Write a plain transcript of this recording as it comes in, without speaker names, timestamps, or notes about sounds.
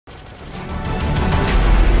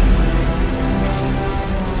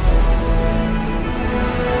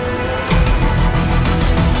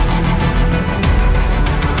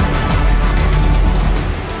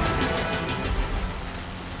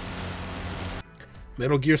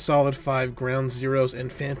Metal Gear Solid 5, Ground Zeroes,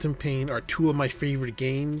 and Phantom Pain are two of my favorite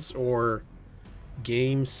games, or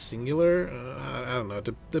games singular? I don't know, it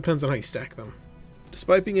depends on how you stack them.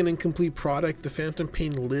 Despite being an incomplete product, the Phantom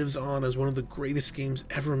Pain lives on as one of the greatest games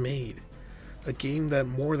ever made, a game that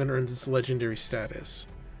more than earns its legendary status.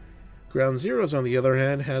 Ground Zeroes, on the other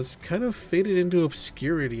hand, has kind of faded into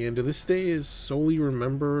obscurity and to this day is solely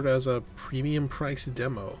remembered as a premium price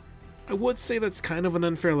demo. I would say that's kind of an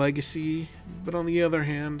unfair legacy, but on the other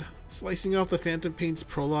hand, slicing off the Phantom Pain's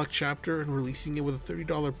prologue chapter and releasing it with a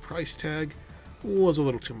 $30 price tag was a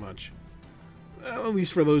little too much. At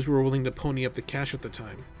least for those who were willing to pony up the cash at the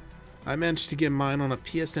time. I managed to get mine on a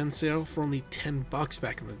PSN sale for only $10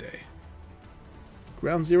 back in the day.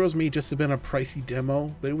 Ground Zeroes may just have been a pricey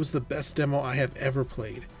demo, but it was the best demo I have ever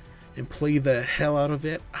played, and play the hell out of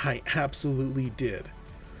it, I absolutely did.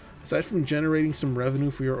 Aside from generating some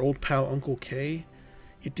revenue for your old pal Uncle K,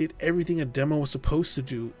 it did everything a demo was supposed to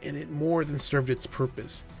do, and it more than served its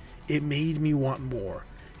purpose. It made me want more.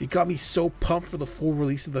 It got me so pumped for the full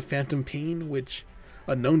release of the Phantom Pain, which,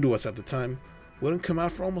 unknown to us at the time, wouldn't come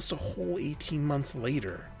out for almost a whole 18 months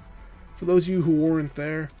later. For those of you who weren't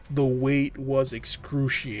there, the wait was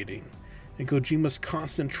excruciating, and Kojima's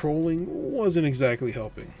constant trolling wasn't exactly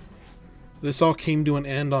helping. This all came to an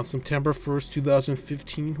end on September 1st,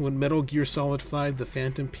 2015, when Metal Gear Solid 5 The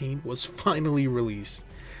Phantom Pain was finally released.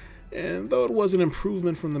 And though it was an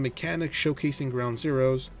improvement from the mechanics showcasing Ground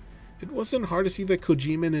Zeroes, it wasn't hard to see that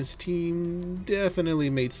Kojima and his team definitely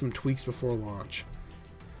made some tweaks before launch.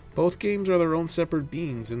 Both games are their own separate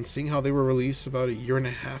beings, and seeing how they were released about a year and a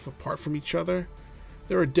half apart from each other,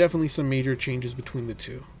 there are definitely some major changes between the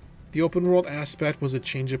two. The open world aspect was a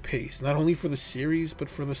change of pace, not only for the series, but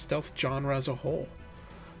for the stealth genre as a whole.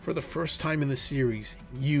 For the first time in the series,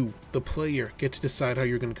 you, the player, get to decide how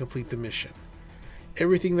you're going to complete the mission.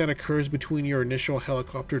 Everything that occurs between your initial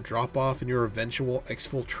helicopter drop-off and your eventual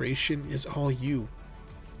exfiltration is all you.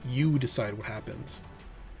 You decide what happens.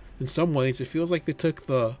 In some ways, it feels like they took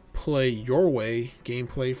the play your way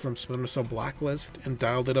gameplay from Splinter Cell Blacklist and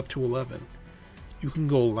dialed it up to 11. You can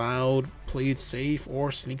go loud, play it safe,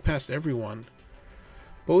 or sneak past everyone.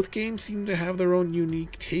 Both games seem to have their own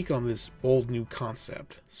unique take on this bold new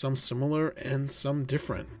concept, some similar and some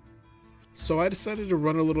different. So I decided to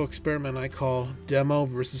run a little experiment I call Demo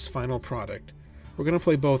versus Final Product. We're going to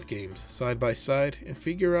play both games, side by side, and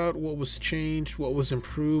figure out what was changed, what was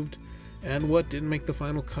improved, and what didn't make the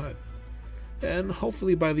final cut. And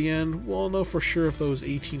hopefully by the end, we'll know for sure if those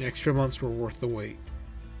 18 extra months were worth the wait.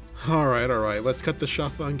 Alright, let's cut the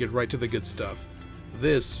shuffle and get right to the good stuff.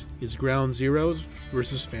 This is Ground Zeroes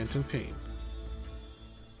versus Phantom Pain.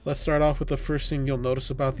 Let's start off with the first thing you'll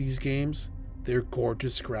notice about these games, their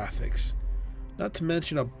gorgeous graphics. Not to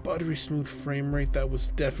mention a buttery smooth frame rate that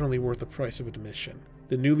was definitely worth the price of admission.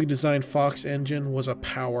 The newly designed Fox engine was a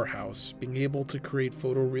powerhouse, being able to create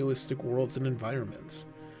photorealistic worlds and environments.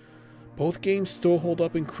 Both games still hold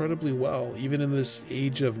up incredibly well, even in this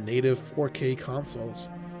age of native 4K consoles.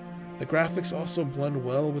 The graphics also blend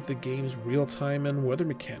well with the game's real-time and weather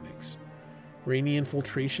mechanics. Rainy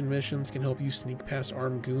infiltration missions can help you sneak past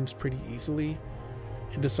armed goons pretty easily,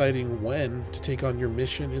 and deciding when to take on your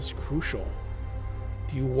mission is crucial.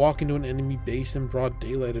 Do you walk into an enemy base in broad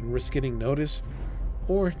daylight and risk getting noticed?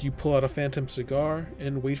 Or do you pull out a phantom cigar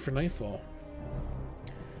and wait for nightfall?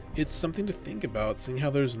 It's something to think about, seeing how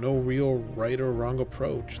there's no real right or wrong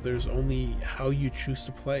approach, there's only how you choose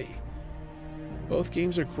to play. Both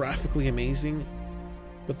games are graphically amazing,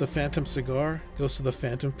 but the Phantom Cigar goes to the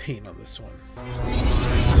Phantom Pain on this one.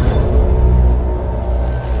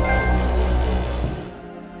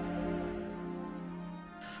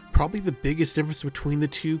 Probably the biggest difference between the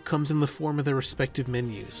two comes in the form of their respective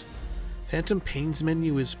menus. Phantom Pain's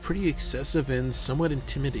menu is pretty excessive and somewhat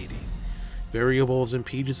intimidating. Variables and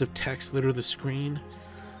pages of text litter the screen.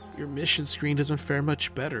 Your mission screen doesn't fare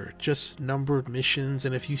much better, just numbered missions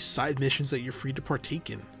and a few side missions that you're free to partake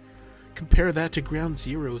in. Compare that to Ground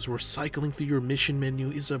Zeroes, where cycling through your mission menu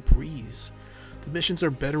is a breeze. The missions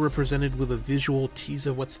are better represented with a visual tease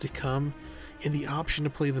of what's to come, and the option to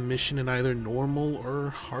play the mission in either normal or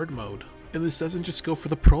hard mode. And this doesn't just go for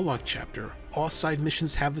the prologue chapter, all side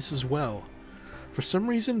missions have this as well. For some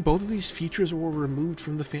reason, both of these features were removed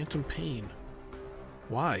from the Phantom Pain.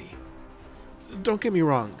 Why? Don't get me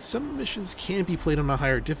wrong, some missions can be played on a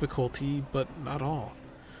higher difficulty, but not all.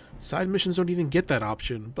 Side missions don't even get that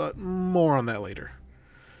option, but more on that later.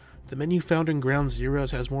 The menu found in Ground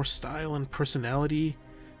Zeroes has more style and personality,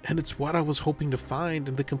 and it's what I was hoping to find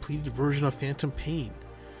in the completed version of Phantom Pain.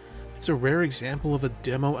 It's a rare example of a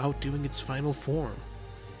demo outdoing its final form,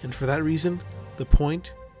 and for that reason, the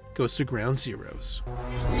point goes to Ground Zeroes.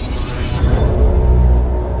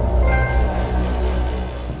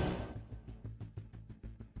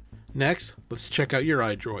 Next, let's check out your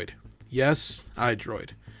iDroid. Yes,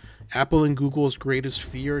 iDroid. Apple and Google's greatest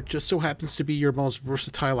fear just so happens to be your most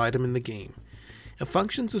versatile item in the game. It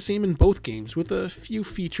functions the same in both games, with a few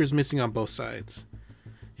features missing on both sides.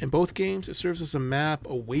 In both games, it serves as a map,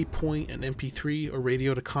 a waypoint, an MP3, or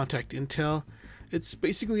radio to contact Intel. It's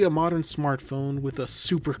basically a modern smartphone with a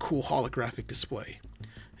super cool holographic display.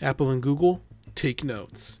 Apple and Google, take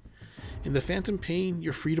notes. In the Phantom Pain,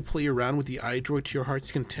 you're free to play around with the iDroid to your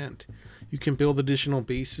heart's content. You can build additional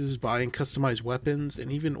bases, buy and customize weapons,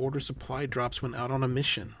 and even order supply drops when out on a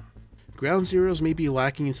mission. Ground Zeroes may be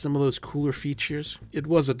lacking in some of those cooler features. It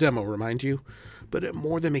was a demo, remind you, but it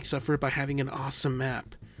more than makes up for it by having an awesome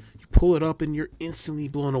map. You pull it up and you're instantly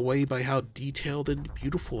blown away by how detailed and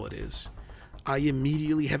beautiful it is. I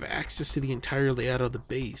immediately have access to the entire layout of the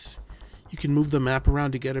base. You can move the map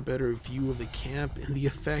around to get a better view of the camp, and the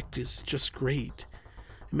effect is just great.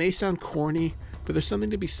 It may sound corny, but there's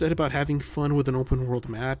something to be said about having fun with an open world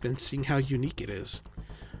map and seeing how unique it is.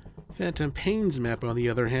 Phantom Pain's map, on the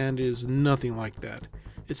other hand, is nothing like that.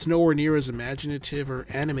 It's nowhere near as imaginative or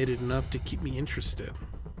animated enough to keep me interested.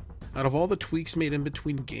 Out of all the tweaks made in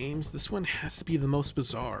between games, this one has to be the most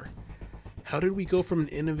bizarre. How did we go from an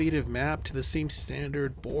innovative map to the same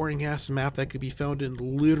standard, boring-ass map that could be found in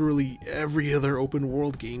literally every other open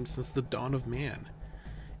world game since the dawn of man?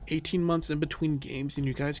 18 months in between games and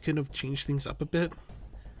you guys couldn't have changed things up a bit?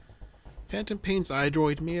 Phantom Pain's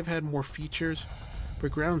iDroid may have had more features,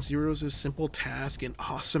 but Ground Zeroes' simple task and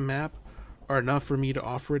awesome map are enough for me to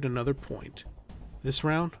offer it another point. This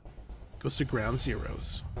round goes to Ground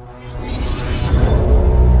Zeroes.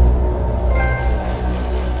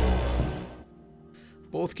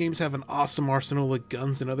 Both games have an awesome arsenal of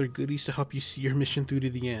guns and other goodies to help you see your mission through to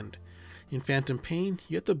the end. In Phantom Pain,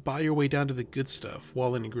 you have to buy your way down to the good stuff,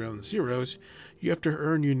 while in Ground Zeroes, you have to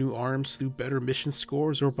earn your new arms through better mission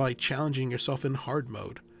scores or by challenging yourself in hard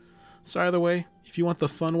mode. So either way, if you want the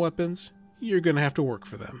fun weapons, you're gonna have to work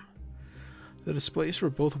for them. The displays for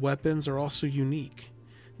both weapons are also unique.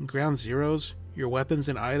 In Ground Zeroes, your weapons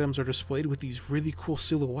and items are displayed with these really cool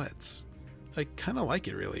silhouettes. I kinda like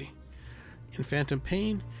it, really. In Phantom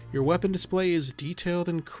Pain, your weapon display is detailed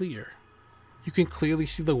and clear. You can clearly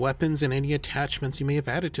see the weapons and any attachments you may have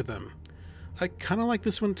added to them. I kinda like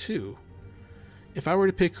this one too. If I were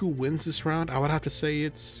to pick who wins this round, I would have to say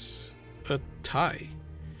it's a tie.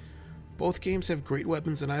 Both games have great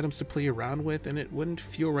weapons and items to play around with, and it wouldn't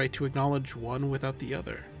feel right to acknowledge one without the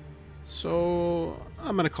other. So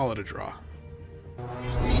I'm gonna call it a draw.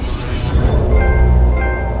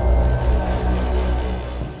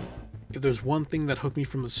 If there's one thing that hooked me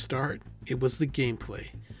from the start, it was the gameplay.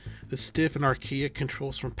 The stiff and archaic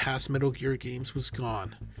controls from past Metal Gear games was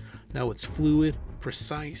gone. Now it's fluid,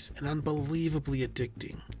 precise, and unbelievably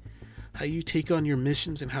addicting. How you take on your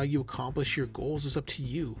missions and how you accomplish your goals is up to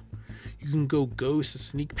you. You can go ghost to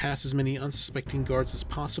sneak past as many unsuspecting guards as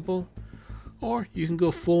possible, or you can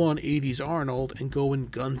go full on 80s Arnold and go in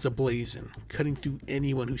guns a-blazing, cutting through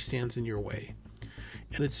anyone who stands in your way.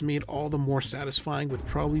 And it's made all the more satisfying with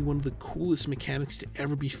probably one of the coolest mechanics to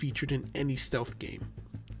ever be featured in any stealth game: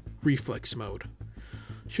 reflex mode.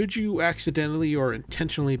 Should you accidentally or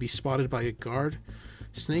intentionally be spotted by a guard,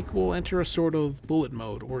 Snake will enter a sort of bullet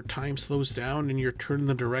mode, or time slows down and you're turned in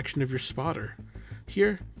the direction of your spotter.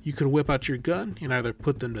 Here, you could whip out your gun and either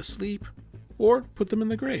put them to sleep or put them in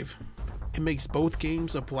the grave. It makes both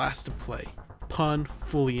games a blast to play, pun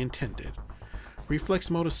fully intended. Reflex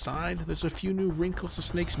mode aside, there's a few new wrinkles to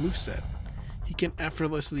Snake's moveset. He can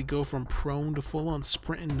effortlessly go from prone to full on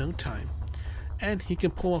sprint in no time. And he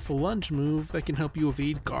can pull off a lunge move that can help you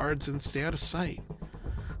evade guards and stay out of sight.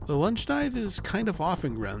 The lunge dive is kind of off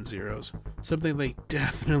in Ground Zeroes, something they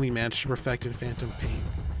definitely managed to perfect in Phantom Pain,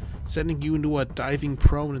 sending you into a diving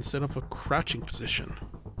prone instead of a crouching position.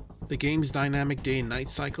 The game's dynamic day and night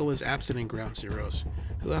cycle is absent in Ground Zeroes.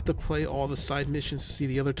 You'll have to play all the side missions to see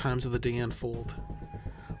the other times of the day unfold.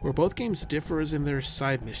 Where both games differ is in their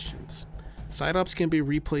side missions. Side ops can be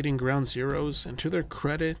replayed in Ground Zeroes, and to their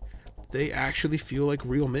credit, they actually feel like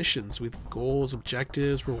real missions with goals,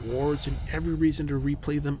 objectives, rewards, and every reason to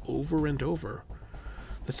replay them over and over.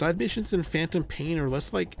 The side missions in Phantom Pain are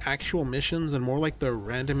less like actual missions and more like the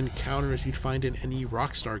random encounters you'd find in any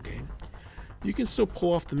Rockstar game. You can still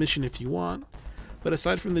pull off the mission if you want, but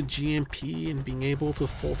aside from the GMP and being able to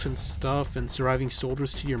Fulton stuff and surviving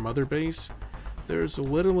soldiers to your mother base, there's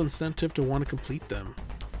little incentive to want to complete them.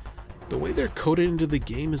 The way they're coded into the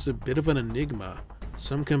game is a bit of an enigma,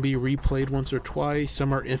 Some can be replayed once or twice,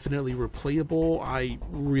 some are infinitely replayable. I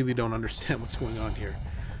really don't understand what's going on here.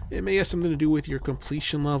 It may have something to do with your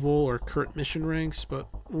completion level or current mission ranks, but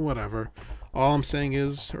whatever. All I'm saying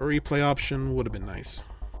is, a replay option would have been nice.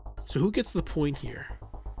 So who gets the point here?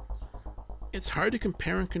 It's hard to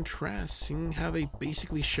compare and contrast, seeing how they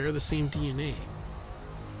basically share the same DNA.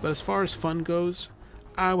 But as far as fun goes,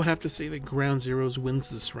 I would have to say that Ground Zeroes wins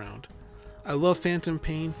this round. I love Phantom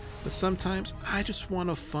Pain, but sometimes I just want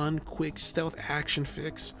a fun, quick stealth action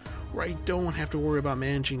fix where I don't have to worry about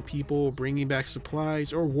managing people, bringing back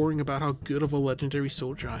supplies, or worrying about how good of a legendary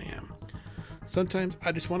soldier I am. Sometimes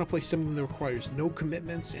I just want to play something that requires no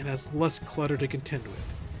commitments and has less clutter to contend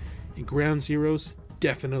with. And Ground Zeroes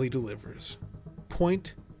definitely delivers.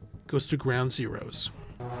 Point goes to Ground Zeroes.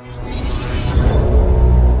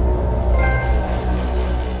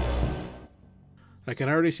 I can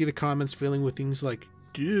already see the comments filling with things like,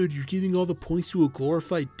 "Dude, you're giving all the points to a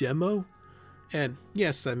glorified demo?" And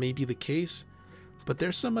yes, that may be the case, but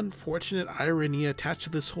there's some unfortunate irony attached to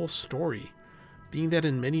this whole story, being that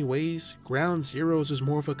in many ways, Ground Zeroes is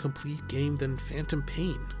more of a complete game than Phantom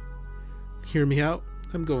Pain. Hear me out,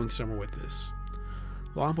 I'm going somewhere with this.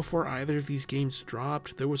 Long before either of these games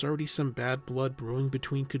dropped, there was already some bad blood brewing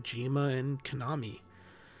between Kojima and Konami.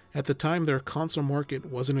 At the time, their console market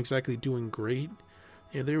wasn't exactly doing great,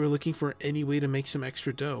 and they were looking for any way to make some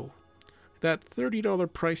extra dough. That $30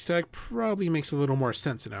 price tag probably makes a little more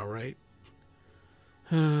sense now, right?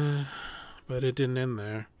 But it didn't end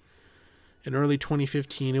there. In early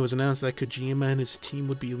 2015, it was announced that Kojima and his team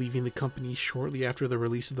would be leaving the company shortly after the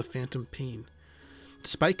release of the Phantom Pain.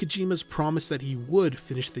 Despite Kojima's promise that he would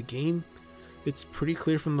finish the game, it's pretty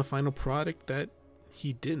clear from the final product that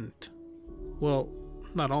he didn't. Well,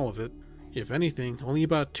 not all of it. If anything, only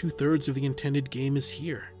about 2/3 of the intended game is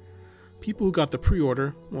here. People who got the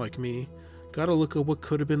pre-order, like me, got a look at what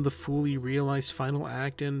could have been the fully realized final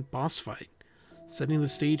act and boss fight, setting the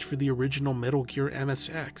stage for the original Metal Gear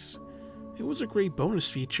MSX. It was a great bonus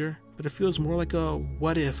feature, but it feels more like a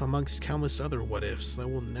what if amongst countless other what ifs that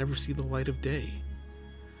will never see the light of day.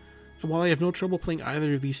 And while I have no trouble playing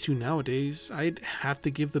either of these two nowadays, I'd have to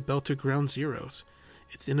give the belt to Ground Zeroes.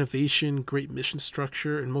 Its innovation, great mission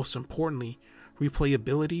structure, and most importantly,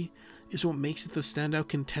 replayability is what makes it the standout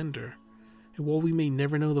contender. And while we may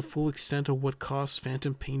never know the full extent of what caused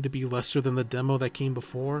Phantom Pain to be lesser than the demo that came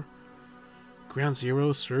before, Ground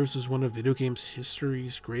Zero serves as one of video games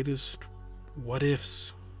history's greatest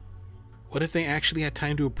what-ifs. What if they actually had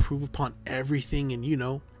time to improve upon everything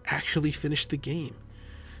and, actually finish the game?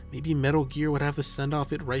 Maybe Metal Gear would have the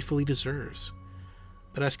send-off it rightfully deserves.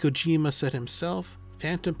 But as Kojima said himself,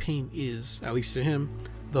 Phantom Pain is, at least to him,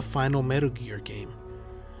 the final Metal Gear game.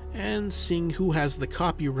 And seeing who has the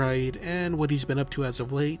copyright and what he's been up to as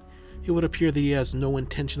of late, it would appear that he has no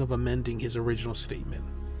intention of amending his original statement.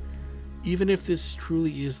 Even if this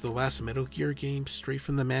truly is the last Metal Gear game straight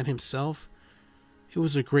from the man himself, it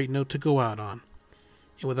was a great note to go out on.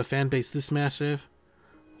 And with a fan base this massive,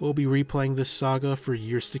 we'll be replaying this saga for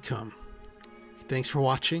years to come. Thanks for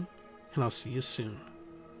watching, and I'll see you soon.